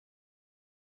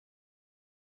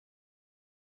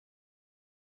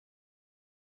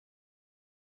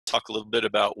talk a little bit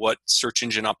about what search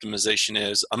engine optimization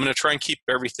is. I'm going to try and keep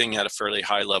everything at a fairly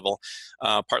high level,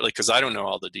 partly because I don't know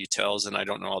all the details and I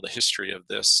don't know all the history of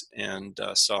this, and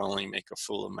so I'll only make a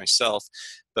fool of myself.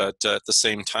 But at the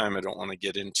same time, I don't want to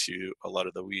get into a lot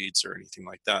of the weeds or anything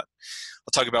like that.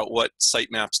 I'll talk about what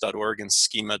sitemaps.org and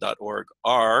schema.org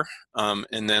are,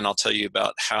 and then I'll tell you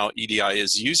about how EDI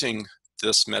is using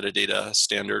this metadata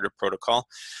standard or protocol,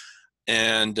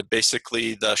 and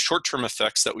basically the short-term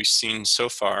effects that we've seen so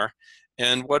far,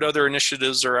 and what other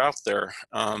initiatives are out there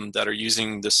that are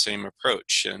using this same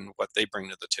approach and what they bring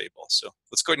to the table. So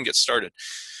let's go ahead and get started.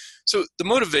 So the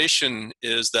motivation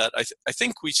is that I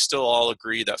think we still all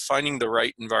agree that finding the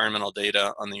right environmental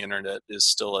data on the internet is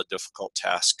still a difficult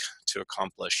task to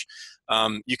accomplish.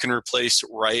 You can replace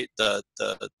right the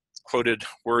quoted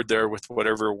word there with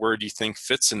whatever word you think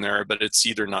fits in there, but it's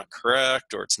either not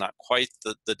correct or it's not quite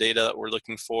the data that we're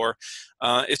looking for.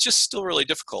 It's just still really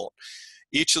difficult.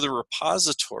 Each of the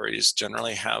repositories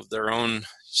generally have their own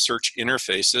search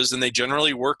interfaces, and they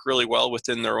generally work really well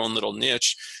within their own little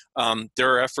niche.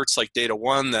 There are efforts like Data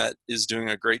One that is doing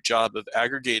a great job of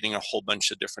aggregating a whole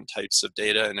bunch of different types of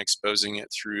data and exposing it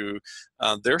through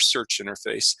their search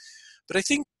interface. But I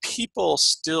think people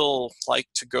still like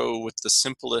to go with the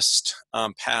simplest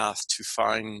path to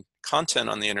find content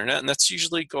on the internet, and that's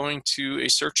usually going to a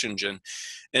search engine.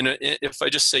 And if I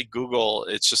just say Google,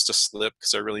 it's just a slip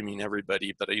because I really mean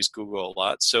everybody, but I use Google a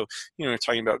lot. So, we're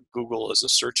talking about Google as a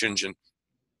search engine.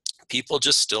 People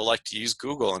just still like to use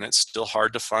Google, and it's still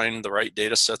hard to find the right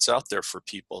data sets out there for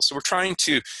people. So we're trying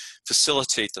to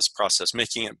facilitate this process,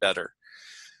 making it better.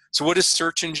 So what is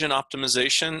search engine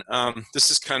optimization? This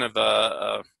is kind of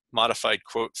a modified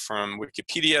quote from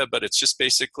Wikipedia, but it's just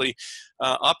basically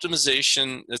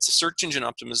optimization. It's a search engine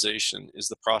optimization is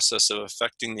the process of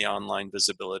affecting the online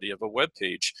visibility of a web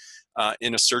page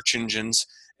in a search engine's,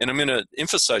 and I'm going to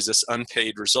emphasize this,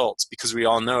 unpaid results, because we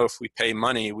all know if we pay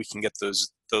money, we can get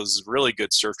those really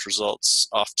good search results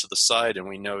off to the side, and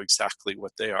we know exactly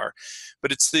what they are.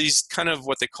 But it's these kind of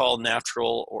what they call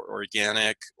natural or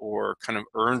organic or kind of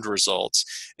earned results,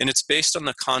 and it's based on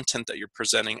the content that you're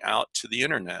presenting out to the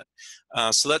internet.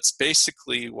 So that's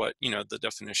basically what the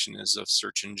definition is of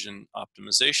search engine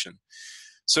optimization.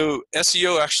 So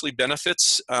SEO actually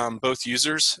benefits both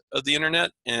users of the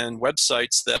internet and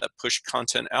websites that push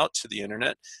content out to the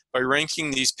internet by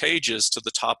ranking these pages to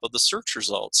the top of the search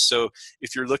results. So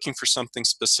if you're looking for something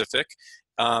specific,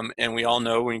 and we all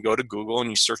know when you go to Google and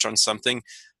you search on something,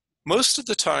 most of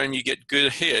the time you get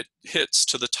good hits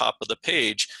to the top of the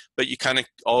page, but you kind of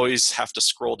always have to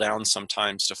scroll down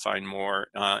sometimes to find more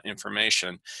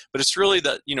information. But it's really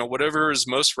that, whatever is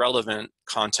most relevant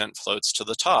content floats to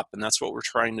the top, and that's what we're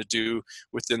trying to do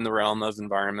within the realm of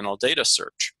environmental data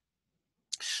search.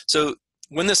 So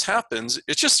when this happens,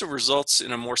 it just results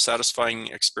in a more satisfying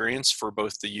experience for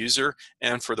both the user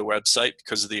and for the website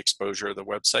because of the exposure of the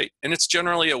website. And it's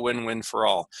generally a win-win for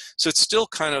all. So it's still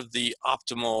kind of the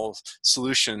optimal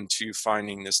solution to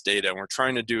finding this data. And we're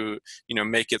trying to do,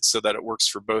 make it so that it works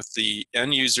for both the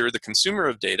end user, the consumer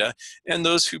of data, and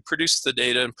those who produce the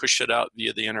data and push it out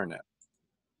via the internet.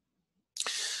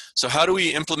 So how do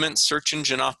we implement search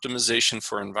engine optimization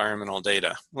for environmental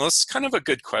data? Well, it's kind of a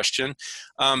good question.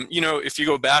 If you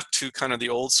go back to kind of the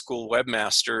old school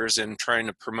webmasters and trying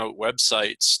to promote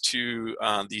websites to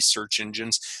these search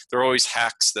engines, there are always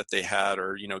hacks that they had,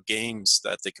 or games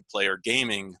that they could play, or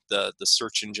gaming the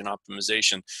search engine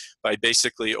optimization by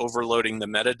basically overloading the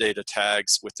metadata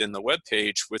tags within the web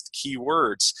page with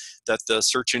keywords that the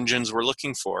search engines were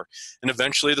looking for. And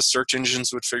eventually the search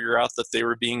engines would figure out that they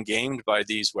were being gamed by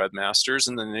these webmasters,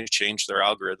 and then they changed their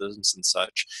algorithms and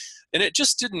such. And it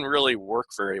just didn't really work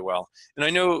very well. And I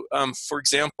know, for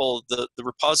example, the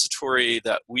repository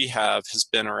that we have has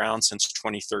been around since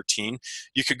 2013.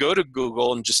 You could go to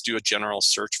Google and just do a general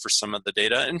search for some of the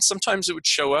data, and sometimes it would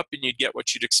show up and you'd get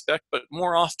what you'd expect, but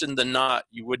more often than not,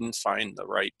 you wouldn't find the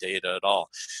right data at all.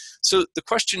 So the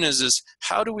question is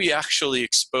how do we actually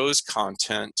expose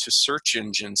content to search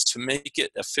engines to make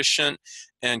it efficient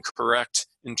and correct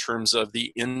in terms of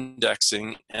the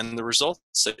indexing and the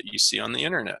results that you see on the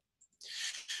internet?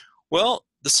 Well,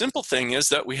 the simple thing is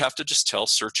that we have to just tell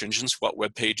search engines what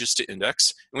web pages to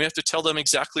index, and we have to tell them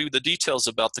exactly the details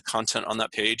about the content on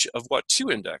that page of what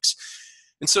to index.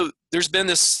 And so there's been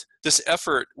this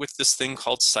effort with this thing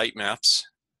called sitemaps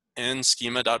and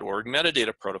schema.org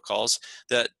metadata protocols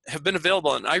that have been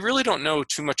available. And I really don't know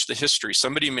too much of the history.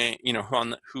 Somebody may,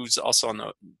 who's also on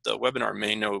the webinar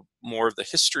may know more of the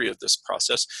history of this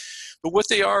process. But what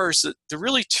they are is that they're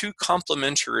really two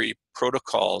complementary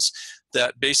protocols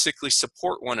that basically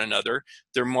support one another.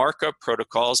 They're markup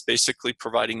protocols, basically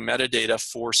providing metadata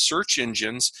for search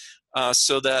engines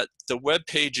so that the web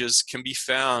pages can be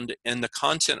found and the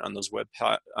content on those web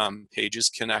pages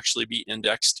can actually be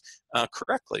indexed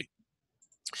correctly.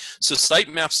 So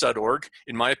sitemaps.org,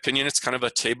 in my opinion, it's kind of a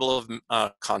table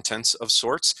of contents of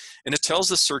sorts, and it tells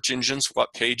the search engines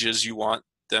what pages you want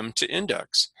them to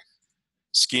index.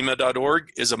 Schema.org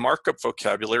is a markup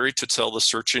vocabulary to tell the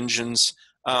search engines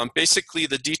basically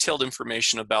the detailed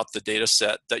information about the data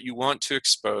set that you want to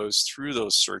expose through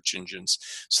those search engines.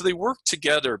 So they work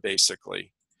together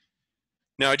basically.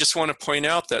 Now I just want to point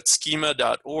out that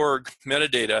schema.org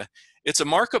metadata, it's a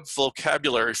markup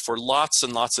vocabulary for lots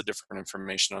and lots of different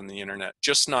information on the internet,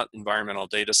 just not environmental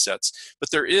data sets.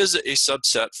 But there is a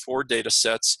subset for data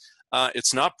sets.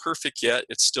 It's not perfect yet,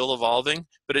 it's still evolving,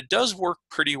 but it does work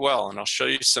pretty well, and I'll show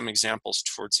you some examples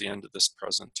towards the end of this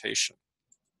presentation.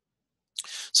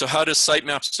 So how does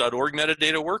sitemaps.org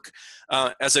metadata work?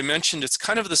 As I mentioned, it's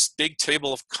kind of this big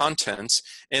table of contents,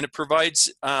 and it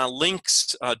provides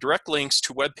links, direct links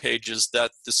to web pages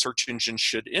that the search engine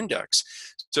should index.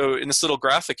 So in this little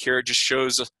graphic here, it just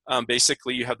shows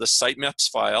basically you have the sitemaps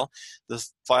file. The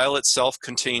file itself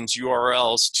contains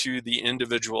URLs to the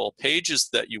individual pages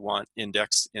that you want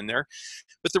indexed in there.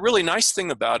 But the really nice thing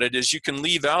about it is you can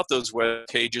leave out those web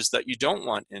pages that you don't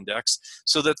want indexed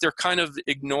so that they're kind of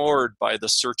ignored by the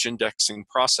search indexing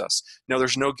process. Now,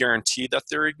 there's no guarantee that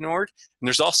they're ignored, and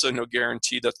there's also no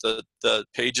guarantee that the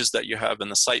pages that you have in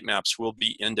the sitemaps will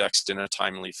be indexed in a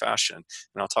timely fashion.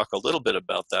 And I'll talk a little bit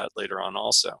about that later on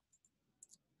also.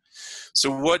 So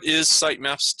what is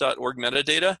sitemaps.org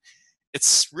metadata?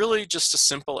 It's really just a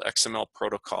simple XML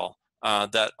protocol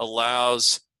that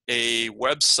allows a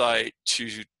website to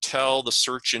tell the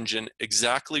search engine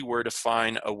exactly where to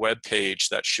find a web page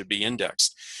that should be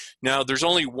indexed. Now, there's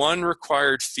only one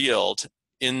required field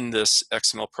in this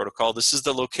XML protocol. This is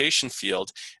the location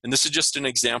field, and this is just an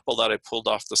example that I pulled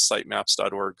off the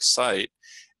sitemaps.org site.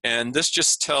 And this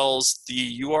just tells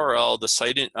the URL, the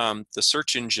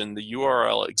search engine, the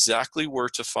URL exactly where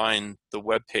to find the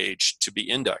web page to be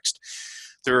indexed.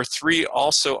 There are three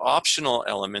also optional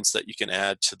elements that you can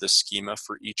add to the schema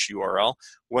for each URL.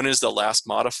 One is the last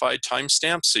modified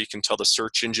timestamp, so you can tell the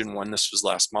search engine when this was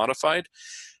last modified,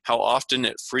 how often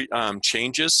it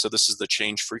changes, so this is the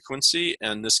change frequency,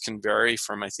 and this can vary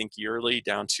from, I think, yearly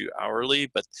down to hourly,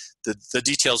 but the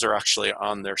details are actually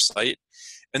on their site.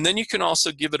 And then you can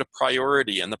also give it a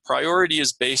priority, and the priority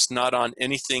is based not on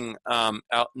anything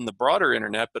out in the broader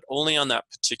internet, but only on that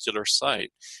particular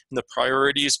site. And the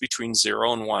priority is between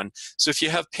 0 and 1. So if you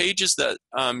have pages that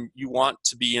you want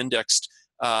to be indexed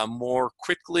more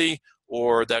quickly,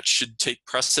 or that should take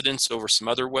precedence over some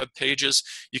other web pages,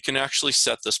 you can actually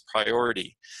set this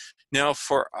priority. Now,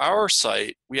 for our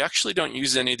site, we actually don't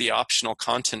use any of the optional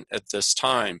content at this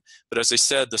time. But as I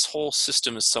said, this whole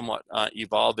system is somewhat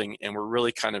evolving, and we're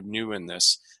really kind of new in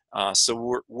this.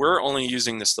 So we're only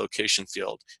using this location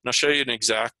field. And I'll show you an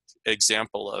exact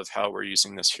example of how we're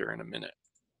using this here in a minute.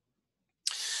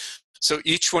 So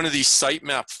each one of these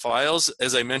sitemap files,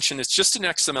 as I mentioned, it's just an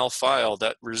XML file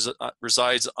that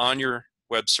resides on your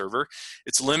web server.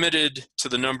 It's limited to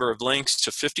the number of links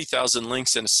to 50,000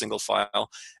 links in a single file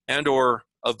and or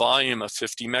a volume of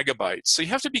 50 megabytes. So you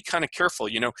have to be kind of careful.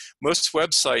 You know, most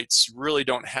websites really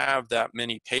don't have that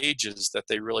many pages that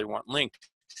they really want linked.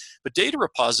 But data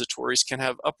repositories can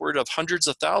have upward of hundreds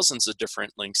of thousands of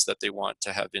different links that they want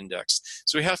to have indexed.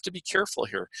 So we have to be careful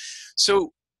here.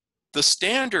 So the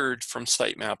standard from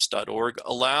sitemaps.org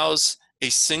allows a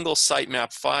single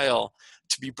sitemap file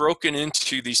to be broken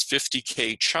into these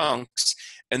 50K chunks,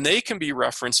 and they can be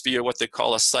referenced via what they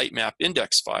call a sitemap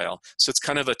index file. So it's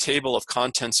kind of a table of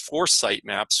contents for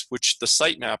sitemaps, which the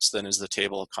sitemaps then is the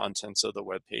table of contents of the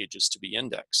web pages to be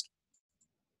indexed.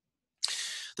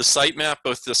 The sitemap,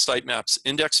 both the sitemaps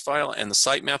index file and the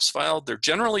sitemaps file, they're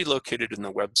generally located in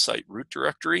the website root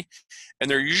directory,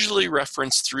 and they're usually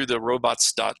referenced through the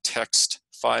robots.txt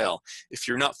file. If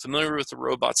you're not familiar with the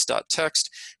robots.txt,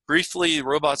 briefly,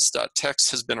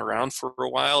 robots.txt has been around for a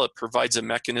while. It provides a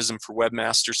mechanism for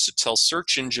webmasters to tell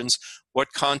search engines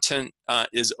what content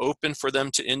is open for them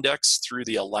to index through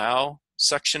the allow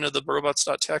section of the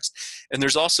robots.txt, and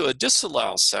there's also a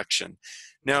disallow section.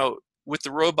 Now, with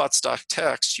the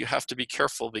robots.txt, you have to be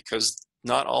careful because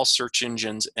not all search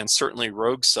engines and certainly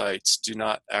rogue sites do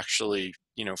not actually,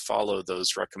 follow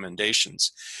those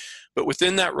recommendations. But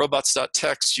within that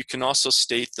robots.txt, you can also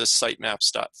state the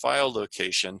sitemaps.file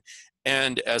location.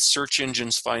 And as search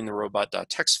engines find the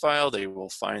robot.txt file, they will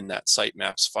find that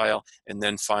sitemaps file and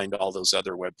then find all those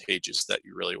other web pages that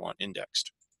you really want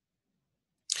indexed.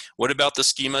 What about the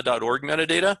schema.org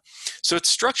metadata? So it's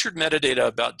structured metadata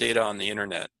about data on the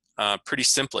internet. Pretty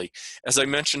simply. As I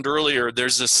mentioned earlier,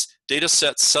 there's this data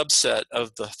set subset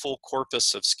of the full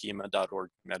corpus of schema.org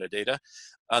metadata.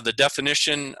 The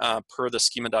definition per the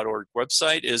schema.org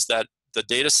website is that the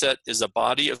data set is a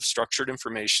body of structured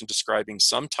information describing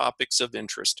some topics of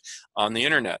interest on the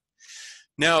internet.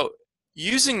 Now,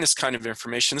 using this kind of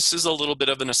information, this is a little bit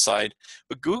of an aside,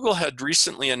 but Google had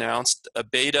recently announced a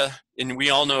beta, and we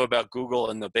all know about Google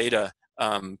and the beta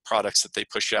products that they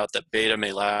push out, that beta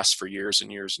may last for years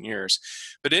and years and years.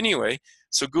 But anyway,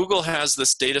 so Google has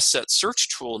this data set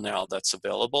search tool now that's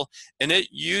available, and it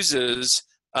uses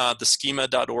the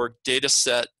schema.org data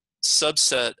set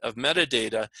subset of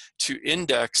metadata to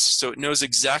index, so it knows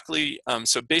exactly,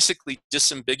 so it basically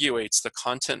disambiguates the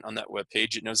content on that web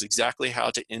page. It knows exactly how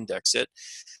to index it.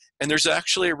 And there's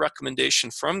actually a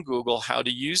recommendation from Google how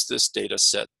to use this data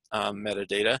set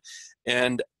metadata.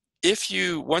 And if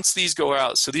you, once these go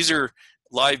out, so these are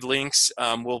live links,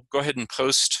 we'll go ahead and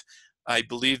post, I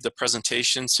believe, the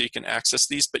presentation so you can access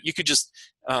these, but you could just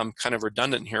kind of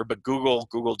redundant here, but Google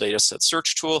Dataset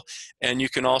Search Tool, and you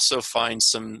can also find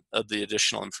some of the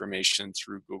additional information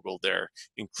through Google there,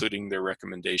 including their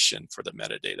recommendation for the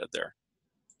metadata there.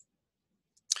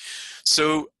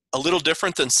 So a little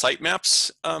different than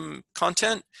sitemaps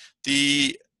content,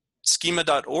 the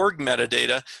schema.org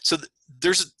metadata, so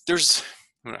there's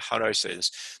how do I say this?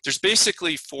 There's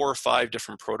basically 4 or 5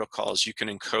 different protocols you can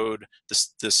encode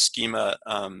this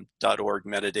schema.org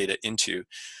metadata into.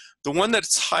 The one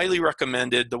that's highly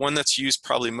recommended, the one that's used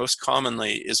probably most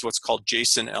commonly, is what's called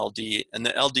JSON LD, and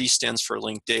the LD stands for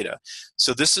linked data.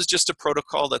 So this is just a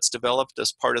protocol that's developed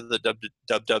as part of the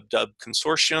www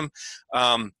consortium.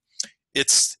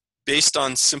 It's based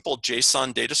on simple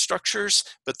JSON data structures,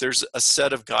 but there's a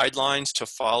set of guidelines to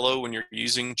follow when you're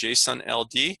using JSON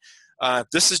LD.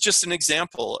 This is just an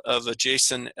example of a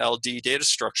JSON LD data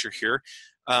structure here.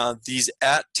 These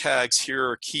 @ tags here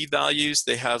are key values.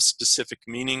 They have specific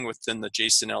meaning within the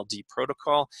JSON LD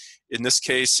protocol. In this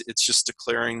case, it's just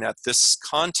declaring that this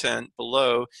content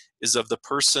below is of the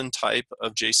person type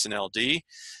of JSON LD.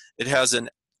 It has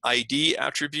an ID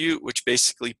attribute, which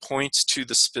basically points to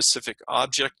the specific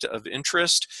object of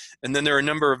interest. And then there are a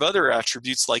number of other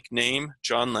attributes like name,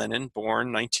 John Lennon,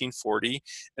 born 1940,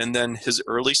 and then his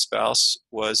early spouse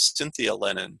was Cynthia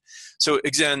Lennon. So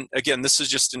again, this is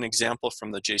just an example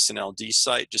from the JSON LD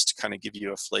site, just to kind of give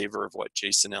you a flavor of what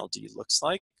JSON LD looks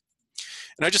like.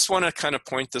 And I just want to kind of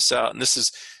point this out, and this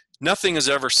is, nothing is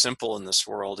ever simple in this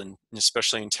world, and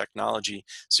especially in technology.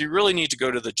 So you really need to go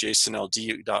to the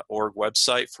jasonld.org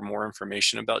website for more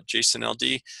information about JSON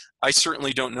LD. I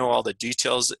certainly don't know all the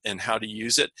details and how to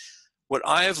use it. What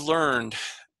I have learned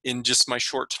in just my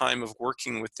short time of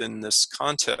working within this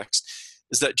context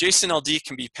is that JSON LD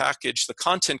can be packaged, the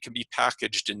content can be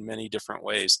packaged in many different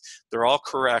ways. They're all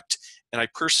correct, and I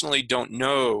personally don't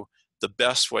know the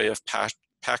best way of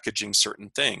packaging certain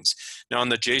things. Now on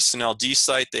the JSON LD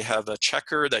site, they have a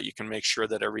checker that you can make sure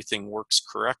that everything works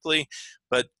correctly,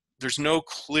 but there's no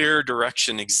clear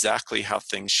direction exactly how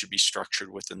things should be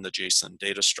structured within the JSON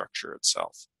data structure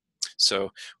itself.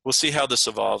 So we'll see how this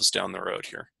evolves down the road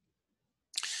here.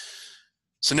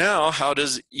 So now, how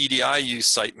does EDI use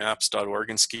sitemaps.org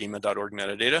and schema.org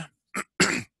metadata?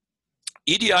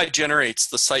 EDI generates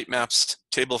the sitemaps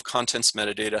table of contents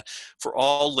metadata for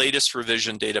all latest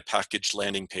revision data package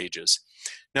landing pages.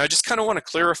 Now, I just kind of want to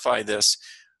clarify this.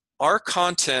 Our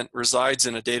content resides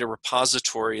in a data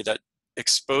repository that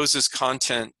exposes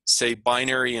content, say,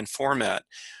 binary in format,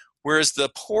 whereas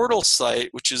the portal site,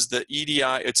 which is the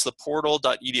EDI, it's the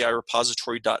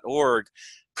portal.edirepository.org,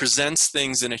 presents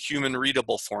things in a human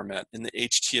readable format, in the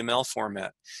HTML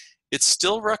format. It's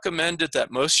still recommended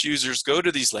that most users go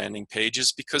to these landing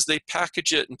pages because they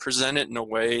package it and present it in a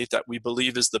way that we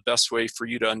believe is the best way for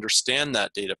you to understand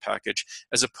that data package,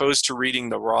 as opposed to reading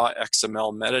the raw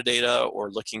XML metadata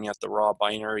or looking at the raw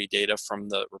binary data from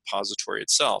the repository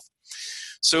itself.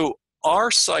 So our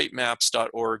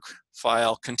sitemaps.org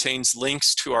file contains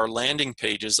links to our landing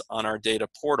pages on our data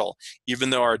portal, even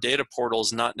though our data portal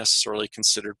is not necessarily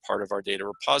considered part of our data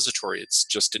repository. It's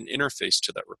just an interface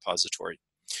to that repository.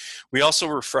 We also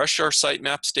refresh our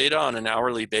sitemaps data on an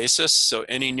hourly basis, so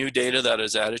any new data that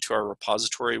is added to our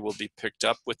repository will be picked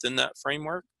up within that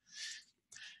framework.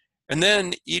 And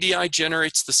then EDI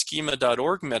generates the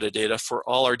schema.org metadata for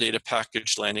all our data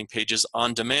package landing pages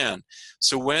on demand.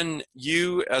 So when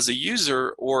you as a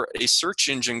user or a search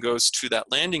engine goes to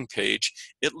that landing page,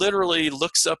 it literally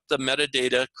looks up the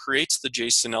metadata, creates the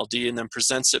JSON LD, and then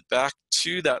presents it back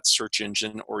to that search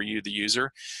engine or you, the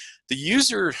user. The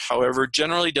user, however,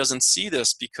 generally doesn't see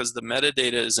this because the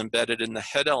metadata is embedded in the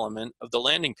head element of the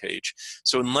landing page.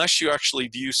 So unless you actually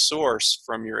view source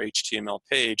from your HTML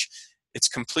page, it's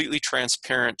completely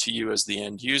transparent to you as the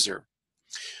end user.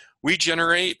 We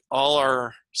generate all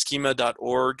our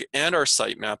schema.org and our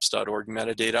sitemaps.org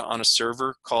metadata on a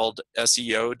server called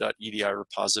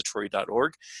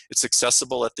seo.edirepository.org. It's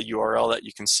accessible at the URL that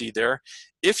you can see there.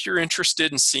 If you're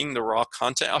interested in seeing the raw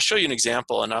content, I'll show you an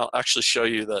example, and I'll actually show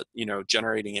you the,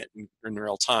 generating it in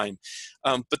real time.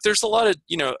 But there's a lot of,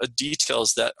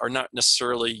 details that are not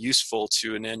necessarily useful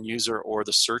to an end user or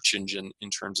the search engine in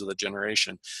terms of the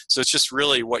generation. So it's just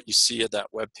really what you see at that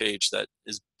web page that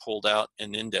is pulled out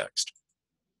and indexed.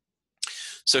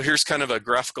 So here's kind of a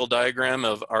graphical diagram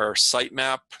of our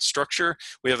sitemap structure.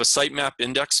 We have a sitemap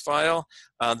index file.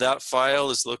 That file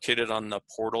is located on the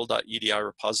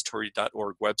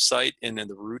portal.edirepository.org website and in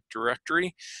the root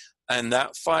directory. And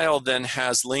that file then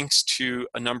has links to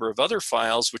a number of other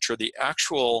files, which are the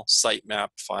actual sitemap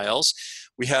files.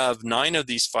 We have 9 of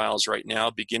these files right now,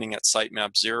 beginning at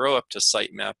sitemap 0 up to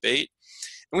sitemap 8.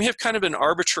 And we have kind of an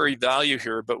arbitrary value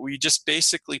here, but we just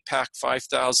basically pack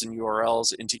 5,000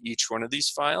 URLs into each one of these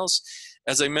files.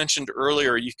 As I mentioned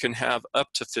earlier, you can have up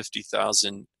to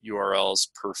 50,000 URLs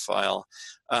per file,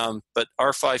 but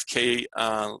our 5K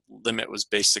limit was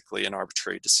basically an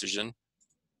arbitrary decision.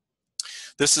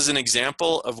 This is an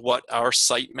example of what our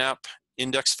sitemap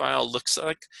index file looks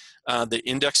like. The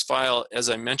index file, as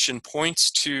I mentioned, points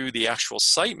to the actual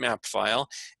sitemap file.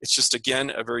 It's just,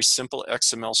 again, a very simple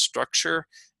XML structure,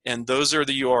 and those are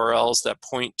the URLs that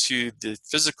point to the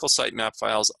physical sitemap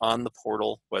files on the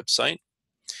portal website.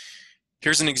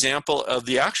 Here's an example of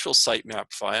the actual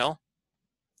sitemap file.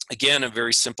 Again, a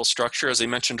very simple structure. As I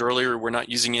mentioned earlier, we're not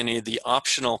using any of the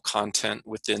optional content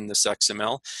within this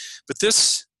XML, but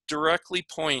this directly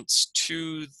points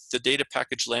to the data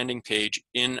package landing page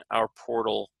in our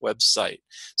portal website.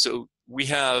 So we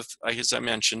have, as I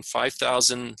mentioned,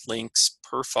 5,000 links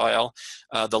per file.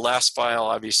 The last file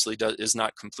obviously is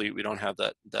not complete. We don't have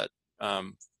that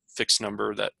fixed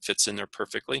number that fits in there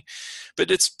perfectly.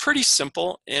 But it's pretty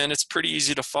simple and it's pretty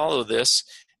easy to follow this.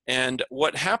 And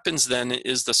what happens then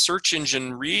is the search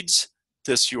engine reads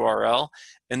this URL,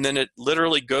 and then it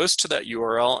literally goes to that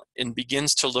URL and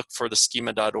begins to look for the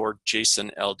schema.org JSON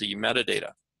LD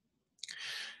metadata.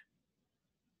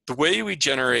 The way we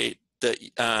generate the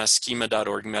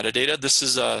schema.org metadata, this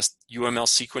is a UML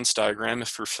sequence diagram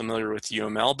if you're familiar with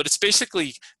UML, but it's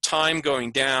basically time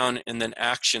going down and then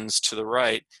actions to the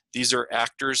right. These are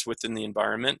actors within the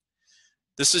environment.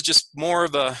 This is just more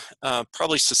of a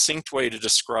probably succinct way to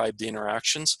describe the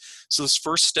interactions. So this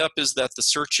first step is that the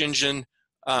search engine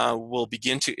will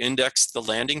begin to index the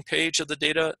landing page of the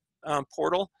data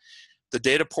portal. The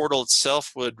data portal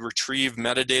itself would retrieve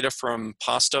metadata from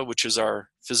PASTA, which is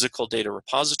our physical data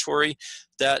repository.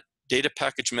 That data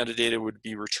package metadata would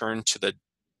be returned to the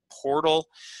portal.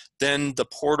 Then the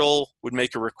portal would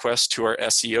make a request to our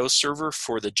SEO server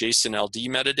for the JSON LD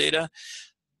metadata.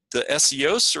 The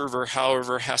SEO server,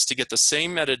 however, has to get the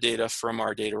same metadata from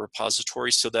our data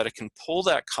repository so that it can pull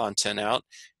that content out,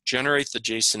 generate the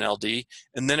JSON LD,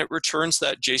 and then it returns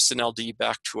that JSON LD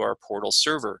back to our portal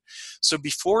server. So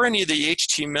before any of the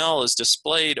HTML is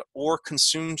displayed or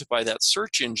consumed by that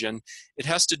search engine, it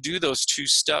has to do those 2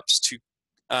 steps to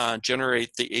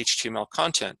generate the HTML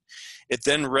content. It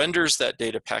then renders that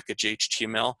data package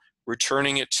HTML,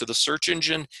 returning it to the search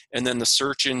engine, and then the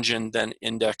search engine then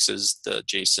indexes the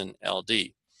JSON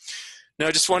LD. Now,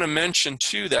 I just want to mention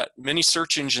too that many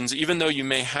search engines, even though you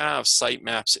may have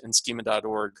sitemaps and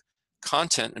schema.org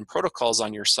content and protocols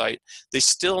on your site, they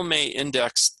still may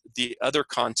index the other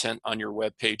content on your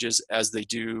web pages as they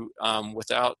do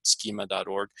without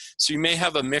schema.org. So you may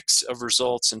have a mix of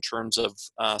results in terms of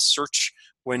search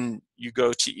when you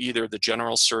go to either the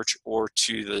general search or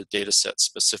to the dataset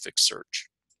specific search.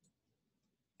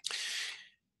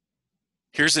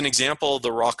 Here's an example of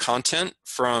the raw content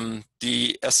from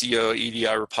the SEO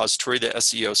EDI repository, the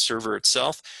SEO server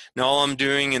itself. Now all I'm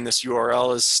doing in this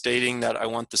URL is stating that I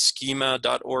want the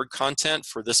schema.org content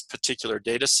for this particular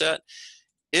data set.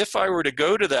 If I were to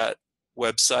go to that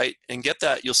website and get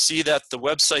that, you'll see that the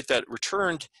website that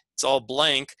returned, it's all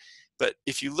blank. But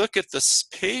if you look at this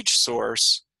page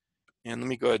source, and let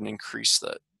me go ahead and increase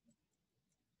that.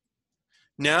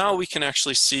 Now we can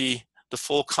actually see the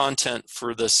full content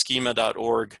for the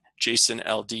schema.org JSON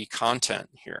LD content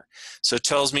here. So it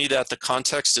tells me that the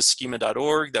context is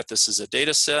schema.org, that this is a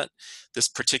data set. This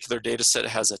particular data set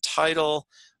has a title,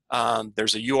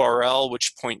 There's a URL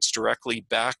which points directly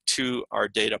back to our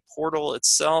data portal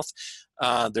itself.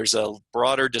 There's a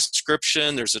broader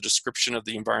description. There's a description of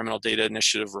the Environmental Data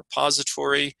Initiative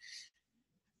repository.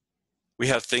 We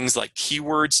have things like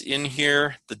keywords in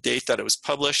here, the date that it was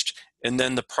published, and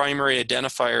then the primary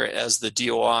identifier as the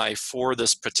DOI for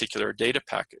this particular data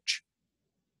package.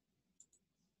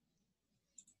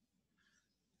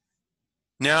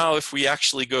 Now, if we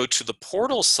actually go to the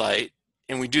portal site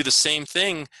and we do the same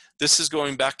thing, this is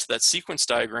going back to that sequence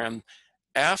diagram.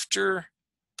 After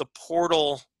the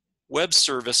portal web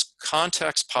service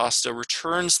contacts PASTA,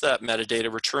 returns that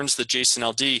metadata, returns the JSON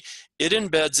LD, it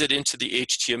embeds it into the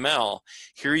HTML.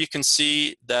 Here you can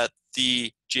see that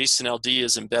the JSON LD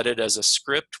is embedded as a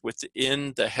script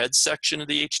within the head section of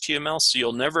the HTML, so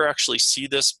you'll never actually see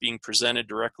this being presented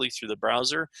directly through the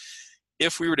browser.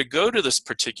 If we were to go to this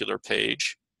particular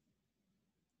page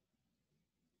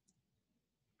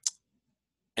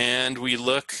and we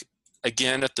look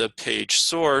again at the page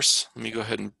source, let me go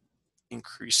ahead and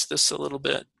increase this a little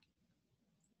bit.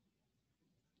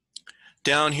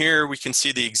 Down here, we can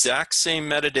see the exact same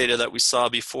metadata that we saw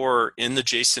before in the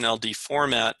JSON LD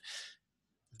format.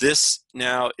 This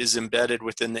now is embedded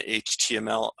within the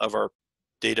HTML of our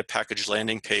data package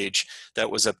landing page that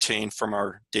was obtained from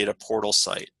our data portal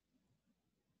site.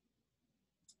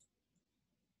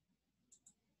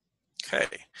 Okay,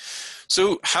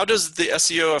 so how does the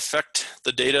SEO affect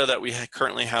the data that we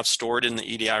currently have stored in the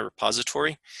EDI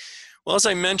repository? Well, as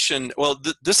I mentioned,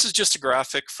 this is just a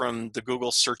graphic from the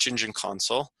Google Search Engine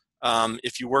Console.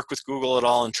 If you work with Google at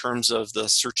all in terms of the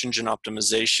search engine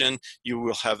optimization, you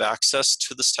will have access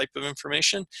to this type of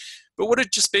information. But what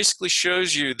it just basically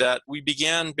shows you that we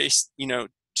began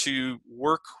to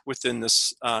work within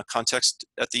this context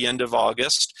at the end of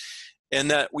August,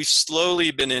 and that we've slowly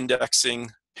been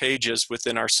indexing pages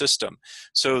within our system.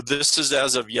 So this is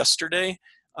as of yesterday.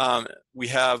 We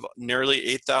have nearly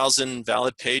 8,000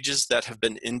 valid pages that have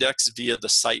been indexed via the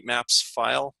sitemaps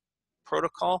file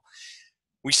protocol.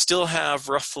 We still have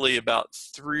roughly about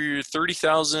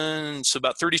 30,000, so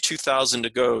about 32,000 to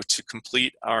go to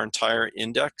complete our entire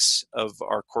index of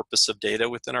our corpus of data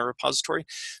within our repository.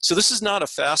 So this is not a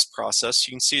fast process.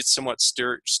 You can see it's somewhat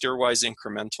stairwise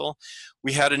incremental.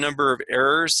 We had a number of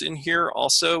errors in here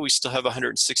also. We still have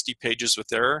 160 pages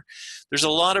with error. There's a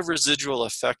lot of residual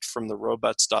effect from the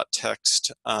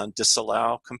robots.txt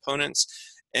disallow components.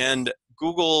 And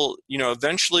Google,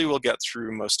 eventually will get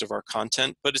through most of our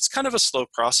content, but it's kind of a slow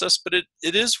process, but it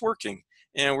is working.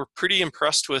 And we're pretty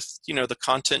impressed with, the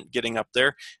content getting up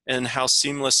there and how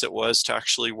seamless it was to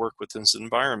actually work with this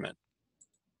environment.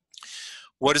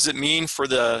 What does it mean for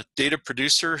the data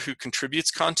producer who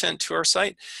contributes content to our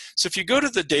site? So if you go to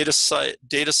the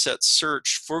dataset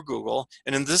search for Google,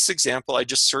 and in this example, I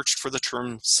just searched for the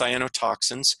term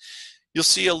cyanotoxins, you'll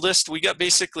see a list. We got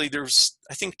basically, there's,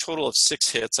 I think, a total of 6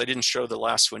 hits. I didn't show the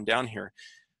last one down here.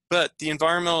 But the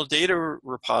Environmental Data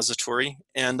Repository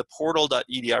and the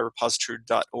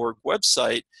portal.edirepository.org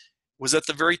website was at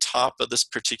the very top of this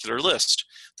particular list.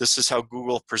 This is how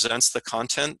Google presents the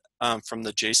content from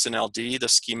the JSON LD, the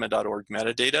schema.org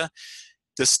metadata.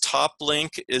 This top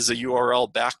link is a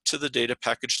URL back to the data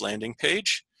package landing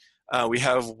page. We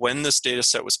have when this data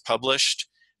set was published,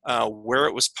 where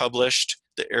it was published,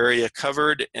 the area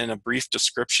covered, and a brief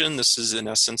description. This is in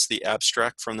essence the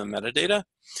abstract from the metadata.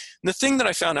 And the thing that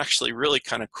I found actually really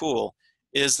kind of cool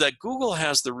is that Google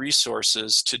has the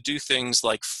resources to do things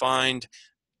like find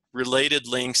related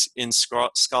links in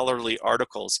scholarly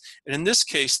articles. And in this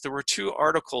case, there were 2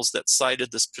 articles that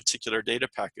cited this particular data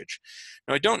package.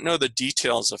 Now, I don't know the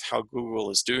details of how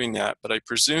Google is doing that, but I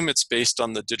presume it's based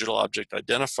on the digital object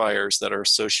identifiers that are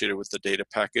associated with the data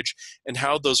package and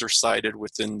how those are cited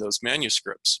within those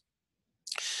manuscripts.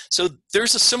 So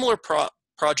there's a similar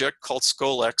project called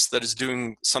Scholex that is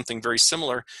doing something very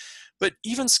similar. But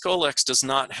even Scholex does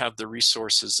not have the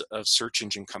resources of search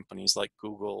engine companies like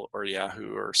Google or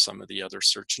Yahoo or some of the other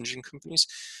search engine companies.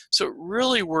 So it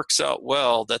really works out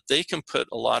well that they can put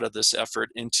a lot of this effort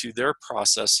into their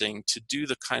processing to do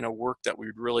the kind of work that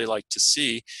we'd really like to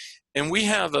see. And we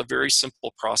have a very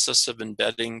simple process of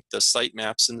embedding the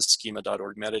sitemaps and the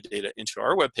schema.org metadata into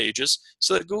our web pages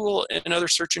so that Google and other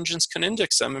search engines can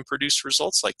index them and produce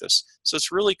results like this. So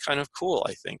it's really kind of cool,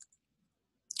 I think.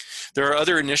 There are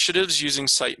other initiatives using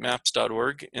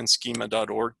sitemaps.org and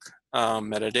schema.org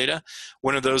metadata.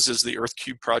 One of those is the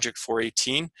EarthCube Project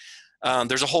 418.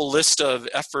 There's a whole list of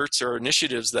efforts or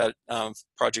initiatives that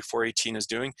Project 418 is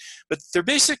doing, but they're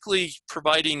basically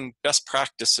providing best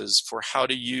practices for how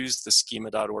to use the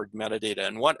schema.org metadata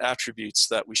and what attributes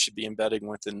that we should be embedding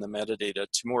within the metadata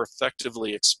to more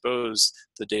effectively expose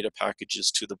the data packages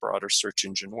to the broader search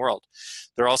engine world.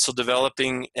 They're also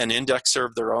developing an indexer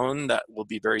of their own that will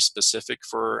be very specific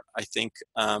for, I think,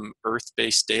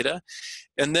 Earth-based data.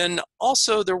 And then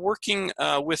also they're working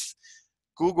with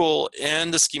Google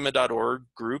and the schema.org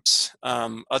groups,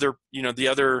 the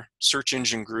other search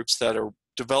engine groups that are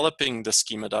developing the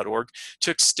schema.org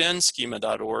to extend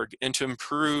schema.org and to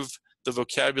improve the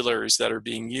vocabularies that are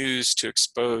being used to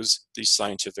expose these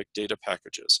scientific data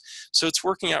packages. So it's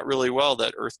working out really well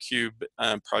that EarthCube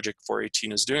Project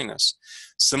 418 is doing this.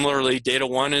 Similarly, Data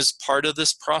One is part of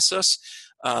this process.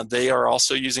 They are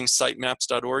also using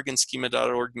sitemaps.org and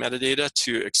schema.org metadata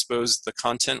to expose the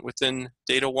content within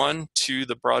Data One to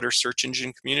the broader search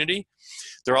engine community.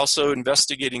 They're also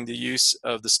investigating the use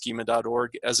of the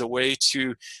schema.org as a way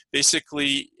to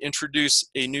basically introduce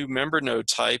a new member node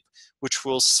type, which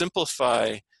will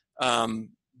simplify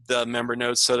the member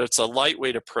node so that it's a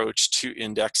lightweight approach to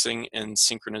indexing and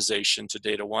synchronization to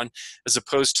Data One, as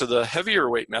opposed to the heavier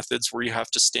weight methods where you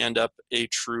have to stand up a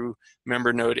true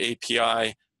member node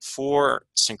API for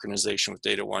synchronization with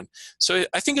Data One. So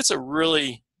I think it's a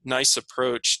really nice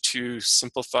approach to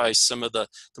simplify some of the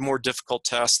more difficult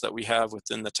tasks that we have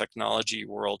within the technology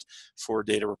world for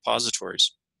data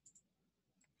repositories.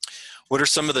 What are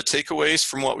some of the takeaways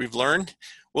from what we've learned?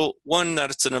 Well, one,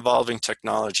 that it's an evolving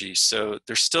technology, so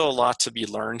there's still a lot to be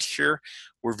learned here.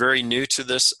 We're very new to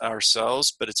this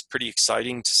ourselves, but it's pretty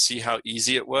exciting to see how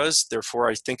easy it was. Therefore,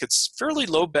 I think it's fairly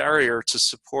low barrier to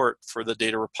support for the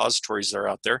data repositories that are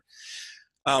out there.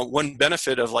 One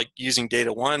benefit of using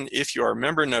Data One, if you are a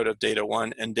member node of Data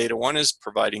One and Data One is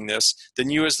providing this, then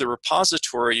you as the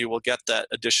repository, you will get that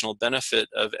additional benefit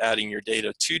of adding your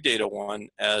data to Data One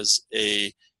as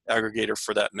a aggregator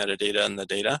for that metadata and the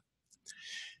data.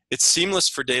 It's seamless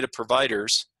for data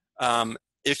providers.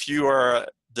 If you are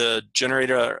the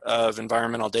generator of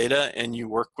environmental data and you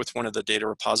work with one of the data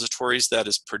repositories that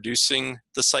is producing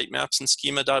the sitemaps and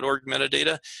schema.org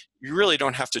metadata, you really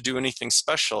don't have to do anything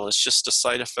special. It's just a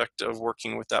side effect of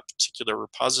working with that particular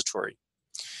repository.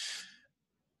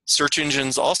 Search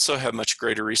engines also have much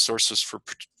greater resources for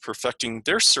perfecting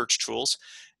their search tools.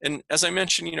 And as I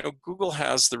mentioned, Google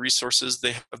has the resources.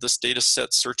 They have this data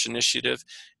set search initiative.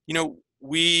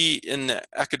 We in the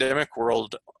academic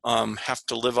world have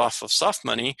to live off of soft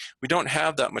money. We don't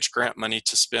have that much grant money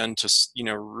to spend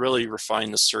to really refine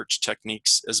the search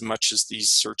techniques as much as these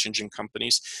search engine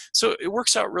companies. So it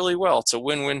works out really well. It's a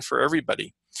win-win for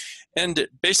everybody. And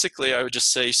basically, I would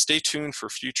just say stay tuned for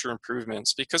future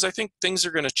improvements, because I think things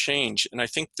are going to change. And I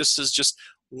think this is just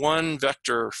one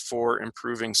vector for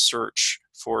improving search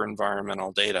for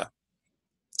environmental data.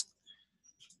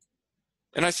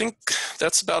 And I think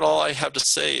that's about all I have to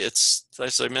say. It's,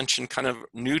 as I mentioned, kind of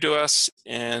new to us,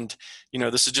 and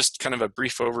this is just kind of a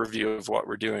brief overview of what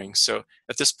we're doing. So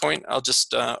at this point, I'll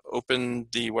just open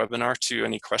the webinar to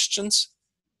any questions.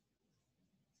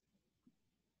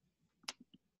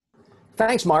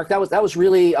 Thanks, Mark. That was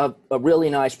really a really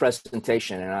nice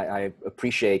presentation, and I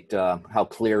appreciate how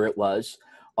clear it was.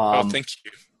 Oh, thank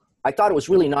you. I thought it was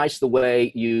really nice the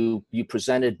way you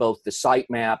presented both the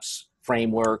sitemaps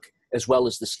framework as well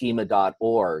as the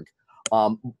schema.org.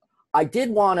 I did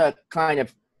want to kind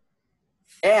of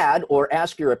add or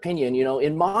ask your opinion.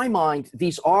 In my mind,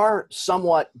 these are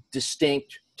somewhat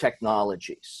distinct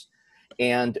technologies.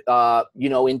 And,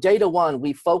 in Data One,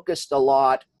 we focused a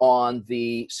lot on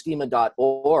the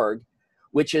schema.org,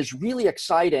 which is really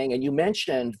exciting. And you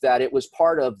mentioned that it was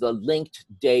part of the linked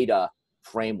data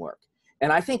framework.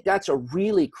 And I think that's a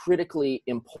really critically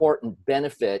important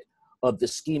benefit of the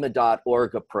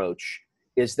schema.org approach,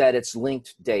 is that it's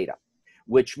linked data,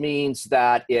 which means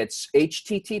that it's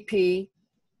HTTP,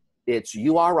 it's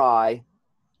URI,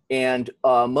 and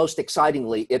most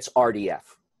excitingly, it's RDF.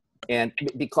 And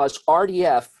because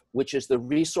RDF, which is the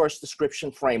resource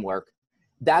description framework,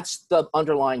 that's the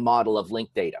underlying model of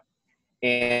linked data.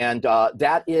 And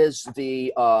that is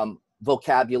the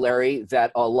vocabulary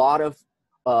that a lot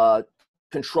of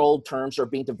controlled terms are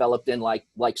being developed in, like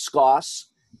SCOS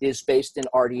is based in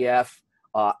RDF.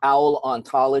 OWL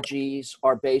ontologies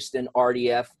are based in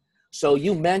RDF. So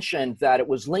you mentioned that it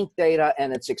was linked data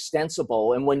and it's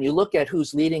extensible. And when you look at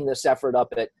who's leading this effort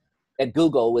up at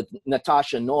Google with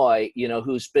Natasha Noy,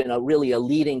 who's been really a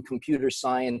leading computer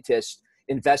scientist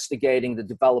investigating the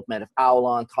development of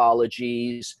OWL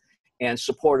ontologies and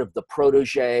support of the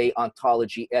Protégé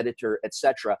ontology editor,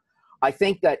 etc. I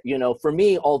think that, for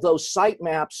me, although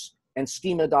sitemaps and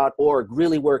schema.org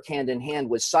really work hand in hand,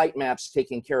 with sitemaps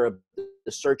taking care of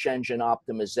the search engine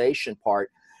optimization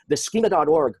part. The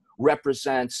schema.org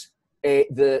represents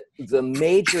the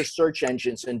major search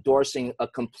engines endorsing a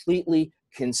completely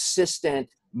consistent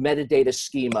metadata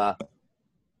schema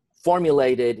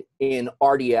formulated in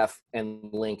RDF and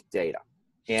linked data.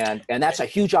 And that's a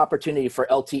huge opportunity for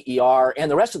LTER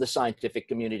and the rest of the scientific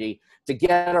community to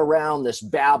get around this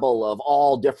babble of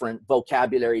all different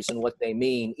vocabularies and what they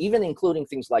mean, even including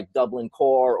things like Dublin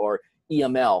Core or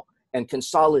EML, and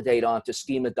consolidate onto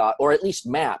schema. Or at least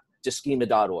map to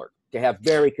schema.org to have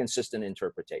very consistent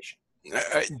interpretation.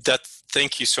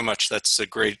 Thank you so much. That's a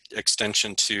great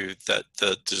extension to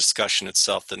the discussion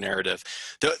itself, the narrative.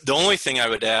 The only thing I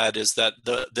would add is that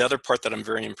the other part that I'm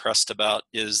very impressed about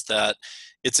is that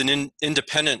it's an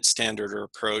independent standard or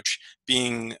approach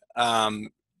being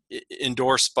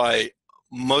endorsed by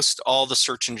most all the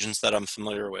search engines that I'm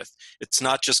familiar with. It's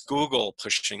not just Google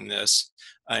pushing this.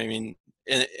 I mean,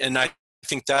 and I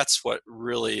think that's what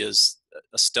really is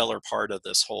a stellar part of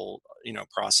this whole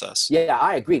process. Yeah,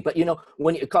 I agree. But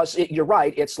because you're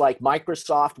right, it's like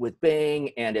Microsoft with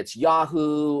Bing, and it's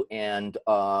Yahoo, and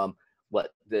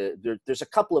there's a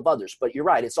couple of others. But you're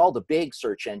right, it's all the big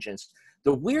search engines.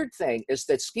 The weird thing is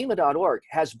that schema.org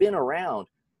has been around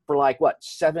for like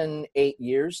 7-8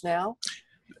 years now.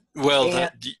 Well,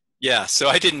 yeah. So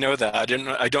I didn't know that.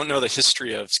 I don't know the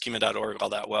history of schema.org all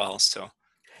that well. So,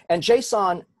 and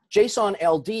JSON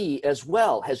LD as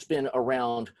well has been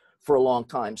around for a long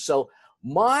time. So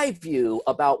my view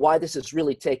about why this has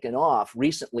really taken off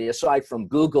recently, aside from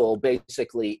Google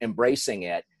basically embracing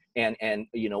it and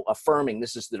affirming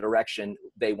this is the direction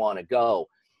they want to go,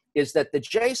 is that the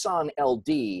JSON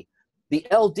LD, the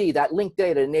LD, that linked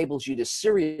data, enables you to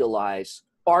serialize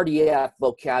RDF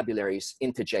vocabularies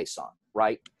into JSON,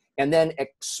 right? And then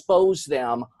expose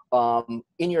them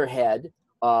in your head,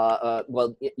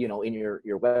 in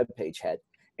your web page head.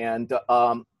 And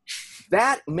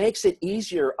that makes it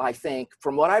easier, I think,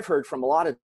 from what I've heard from a lot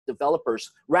of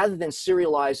developers, rather than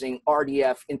serializing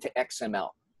RDF into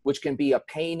XML, which can be a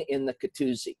pain in the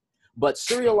Katoozie. But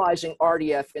serializing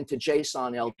RDF into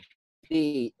JSON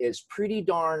LD is pretty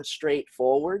darn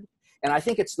straightforward. And I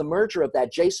think it's the merger of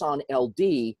that JSON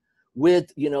LD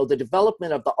with the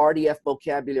development of the RDF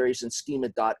vocabularies in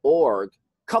schema.org,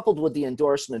 coupled with the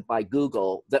endorsement by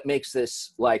Google, that makes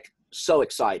this so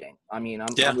exciting. I mean,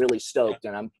 I'm really stoked,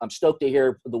 and I'm stoked to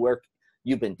hear the work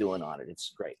you've been doing on it.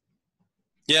 It's great.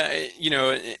 Yeah,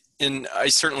 and I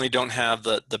certainly don't have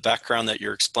the background that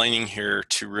you're explaining here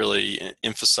to really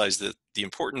emphasize the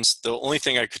importance. The only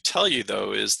thing I could tell you,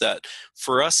 though, is that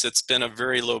for us, it's been a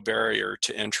very low barrier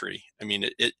to entry. I mean,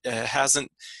 it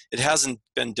hasn't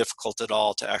been difficult at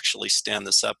all to actually stand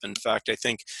this up. In fact, I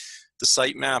think the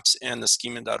sitemaps and the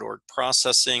schema.org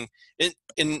processing,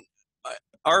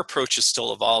 our approach is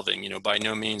still evolving. By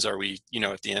no means are we,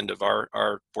 at the end of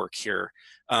our work here.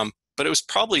 But it was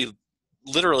probably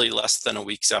literally less than a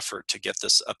week's effort to get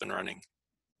this up and running.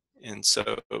 And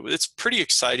so it's pretty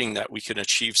exciting that we can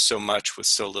achieve so much with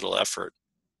so little effort.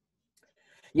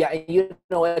 Yeah,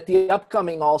 at the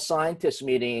upcoming All Scientists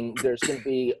meeting, there's going to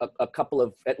be a couple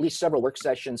of, at least several work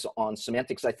sessions on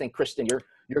semantics. I think, Kristen,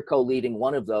 you're co-leading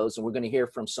one of those, and we're going to hear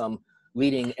from some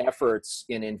leading efforts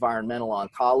in environmental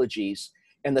ontologies.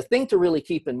 And the thing to really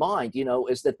keep in mind,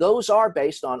 is that those are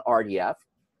based on RDF.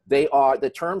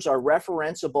 The terms are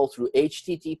referenceable through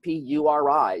HTTP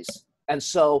URIs. And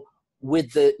so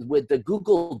with the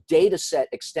Google dataset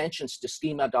extensions to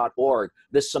schema.org,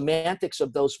 the semantics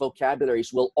of those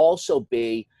vocabularies will also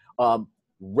be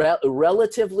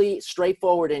relatively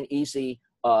straightforward and easy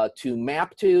to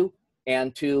map to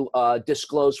and to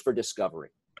disclose for discovery.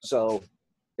 So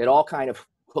it all kind of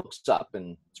hooks up,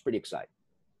 and it's pretty exciting.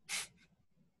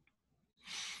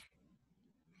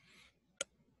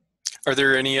 Are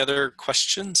there any other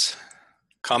questions,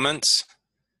 comments,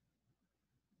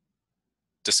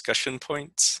 discussion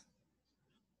points?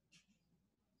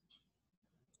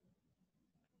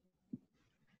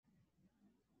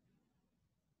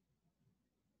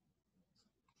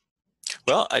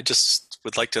 Well, I just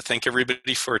would like to thank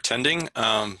everybody for attending.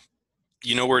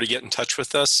 You know where to get in touch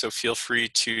with us, so feel free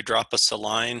to drop us a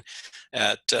line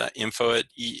at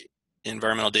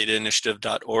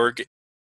info@environmentaldatainitiative.org.